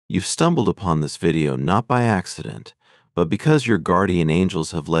You've stumbled upon this video not by accident, but because your guardian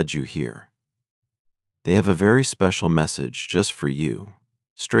angels have led you here. They have a very special message just for you,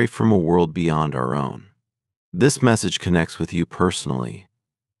 straight from a world beyond our own. This message connects with you personally,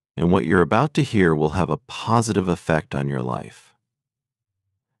 and what you're about to hear will have a positive effect on your life.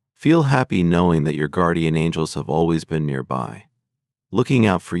 Feel happy knowing that your guardian angels have always been nearby, looking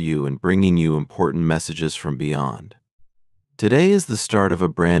out for you and bringing you important messages from beyond. Today is the start of a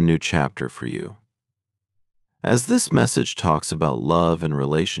brand new chapter for you. As this message talks about love and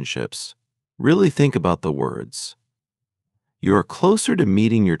relationships, really think about the words. You are closer to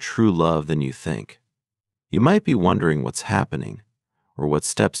meeting your true love than you think. You might be wondering what's happening or what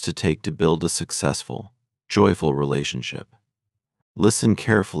steps to take to build a successful, joyful relationship. Listen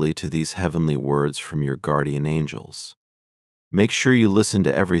carefully to these heavenly words from your guardian angels. Make sure you listen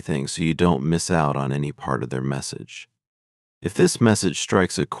to everything so you don't miss out on any part of their message. If this message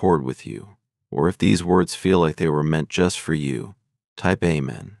strikes a chord with you, or if these words feel like they were meant just for you, type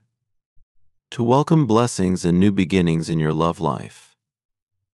Amen. To welcome blessings and new beginnings in your love life.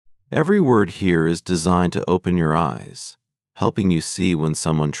 Every word here is designed to open your eyes, helping you see when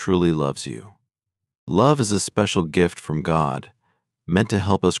someone truly loves you. Love is a special gift from God, meant to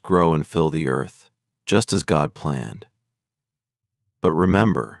help us grow and fill the earth, just as God planned. But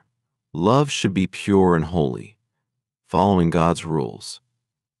remember, love should be pure and holy, following God's rules.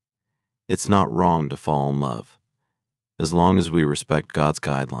 It's not wrong to fall in love, as long as we respect God's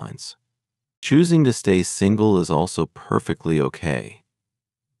guidelines. Choosing to stay single is also perfectly okay,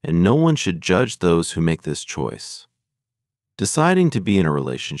 and no one should judge those who make this choice. Deciding to be in a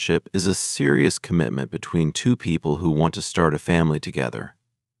relationship is a serious commitment between two people who want to start a family together,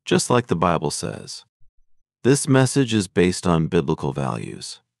 just like the Bible says. This message is based on biblical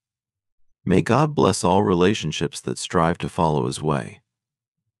values. May God bless all relationships that strive to follow His way.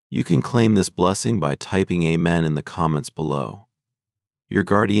 You can claim this blessing by typing Amen in the comments below. Your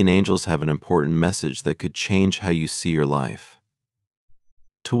guardian angels have an important message that could change how you see your life.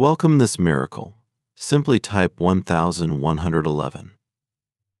 To welcome this miracle, simply type 1111.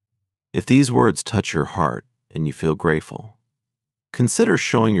 If these words touch your heart and you feel grateful, consider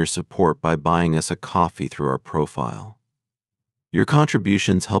showing your support by buying us a coffee through our profile. Your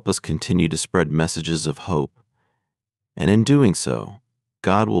contributions help us continue to spread messages of hope, and in doing so,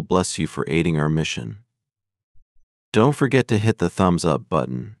 God will bless you for aiding our mission. Don't forget to hit the thumbs up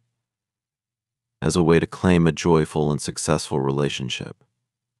button as a way to claim a joyful and successful relationship.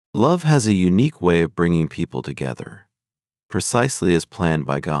 Love has a unique way of bringing people together, precisely as planned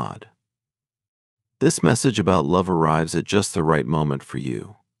by God. This message about love arrives at just the right moment for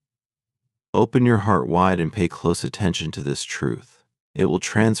you. Open your heart wide and pay close attention to this truth. It will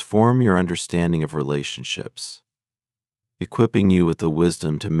transform your understanding of relationships, equipping you with the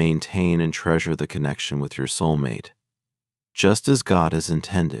wisdom to maintain and treasure the connection with your soulmate, just as God has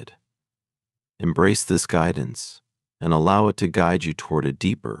intended. Embrace this guidance and allow it to guide you toward a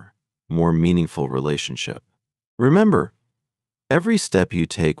deeper, more meaningful relationship. Remember, every step you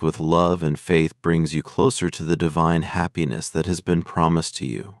take with love and faith brings you closer to the divine happiness that has been promised to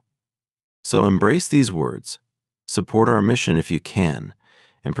you. So embrace these words, support our mission if you can,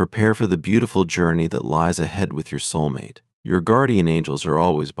 and prepare for the beautiful journey that lies ahead with your soulmate. Your guardian angels are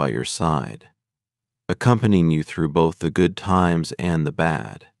always by your side, accompanying you through both the good times and the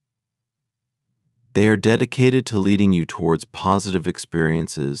bad. They are dedicated to leading you towards positive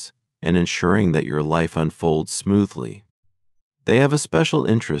experiences and ensuring that your life unfolds smoothly. They have a special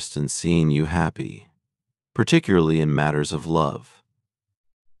interest in seeing you happy, particularly in matters of love.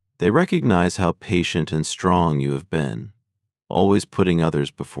 They recognize how patient and strong you have been, always putting others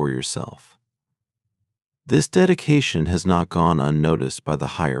before yourself. This dedication has not gone unnoticed by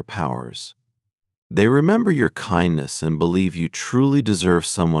the higher powers. They remember your kindness and believe you truly deserve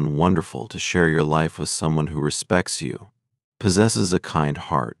someone wonderful to share your life with, someone who respects you, possesses a kind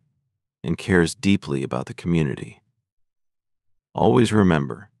heart, and cares deeply about the community. Always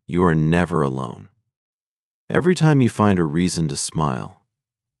remember, you are never alone. Every time you find a reason to smile,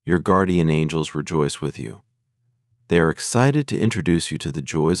 your guardian angels rejoice with you. They are excited to introduce you to the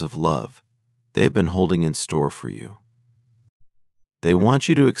joys of love they've been holding in store for you. They want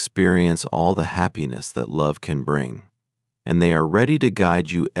you to experience all the happiness that love can bring, and they are ready to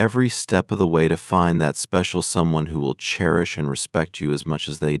guide you every step of the way to find that special someone who will cherish and respect you as much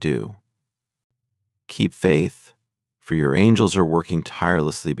as they do. Keep faith, for your angels are working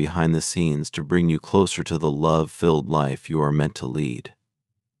tirelessly behind the scenes to bring you closer to the love-filled life you are meant to lead.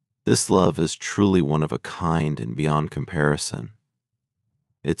 This love is truly one of a kind and beyond comparison.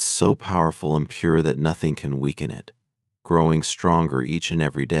 It's so powerful and pure that nothing can weaken it. growing stronger each and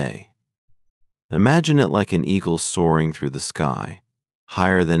every day. Imagine it like an eagle soaring through the sky,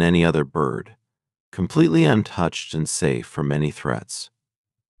 higher than any other bird, completely untouched and safe from any threats.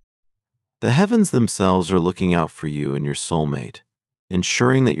 The heavens themselves are looking out for you and your soulmate,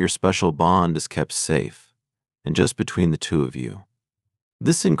 ensuring that your special bond is kept safe and just between the two of you.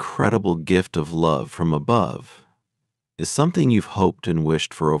 This incredible gift of love from above is something you've hoped and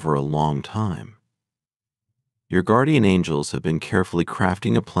wished for over a long time. Your guardian angels have been carefully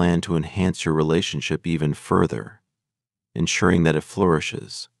crafting a plan to enhance your relationship even further, ensuring that it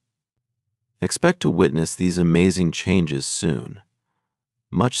flourishes. Expect to witness these amazing changes soon,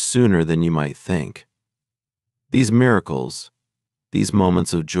 much sooner than you might think. These miracles, these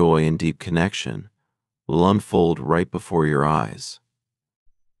moments of joy and deep connection, will unfold right before your eyes.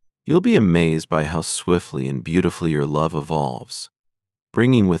 You'll be amazed by how swiftly and beautifully your love evolves,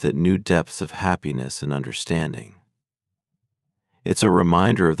 bringing with it new depths of happiness and understanding. It's a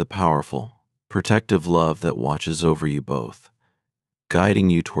reminder of the powerful, protective love that watches over you both, guiding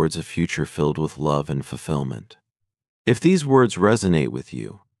you towards a future filled with love and fulfillment. If these words resonate with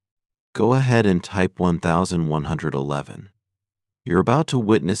you, go ahead and type 1111. You're about to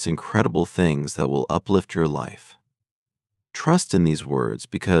witness incredible things that will uplift your life. Trust in these words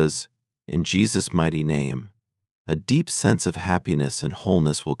because, in Jesus' mighty name, a deep sense of happiness and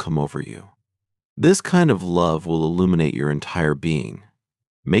wholeness will come over you. This kind of love will illuminate your entire being,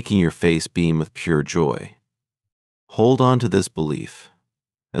 making your face beam with pure joy. Hold on to this belief,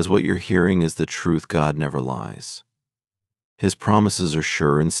 as what you're hearing is the truth. God never lies. His promises are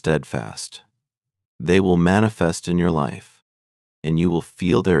sure and steadfast. They will manifest in your life, and you will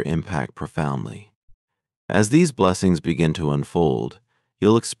feel their impact profoundly. As these blessings begin to unfold,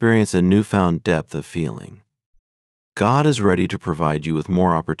 you'll experience a newfound depth of feeling. God is ready to provide you with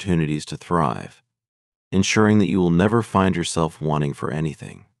more opportunities to thrive, ensuring that you will never find yourself wanting for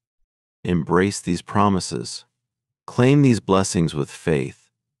anything. Embrace these promises, claim these blessings with faith,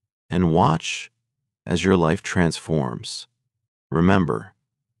 and watch as your life transforms. Remember,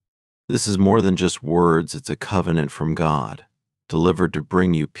 this is more than just words, it's a covenant from God, delivered to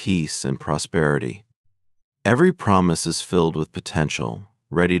bring you peace and prosperity. Every promise is filled with potential,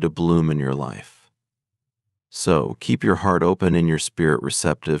 ready to bloom in your life. So keep your heart open and your spirit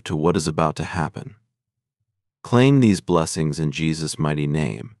receptive to what is about to happen. Claim these blessings in Jesus' mighty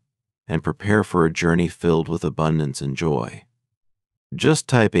name and prepare for a journey filled with abundance and joy. Just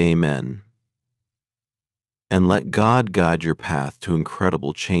type Amen and let God guide your path to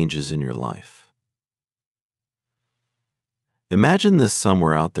incredible changes in your life. Imagine this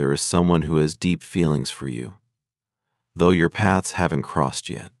somewhere out there is someone who has deep feelings for you, though your paths haven't crossed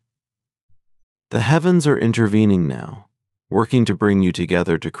yet. The heavens are intervening now, working to bring you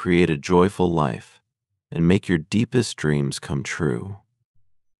together to create a joyful life and make your deepest dreams come true.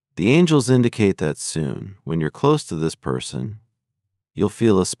 The angels indicate that soon, when you're close to this person, you'll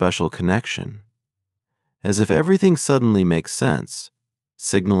feel a special connection, as if everything suddenly makes sense,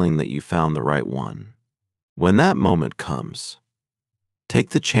 signaling that you found the right one. When that moment comes,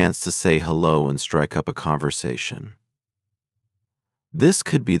 take the chance to say hello and strike up a conversation. This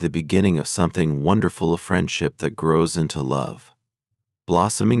could be the beginning of something wonderful, a friendship that grows into love,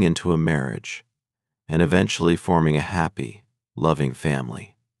 blossoming into a marriage, and eventually forming a happy, loving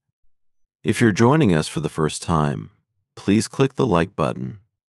family. If you're joining us for the first time, please click the like button,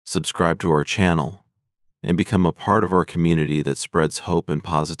 subscribe to our channel, and become a part of our community that spreads hope and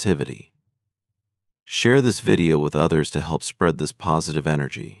positivity. Share this video with others to help spread this positive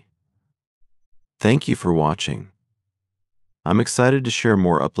energy. Thank you for watching. I'm excited to share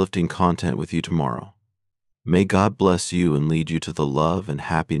more uplifting content with you tomorrow. May God bless you and lead you to the love and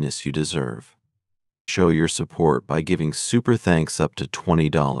happiness you deserve. Show your support by giving super thanks up to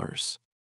 $20.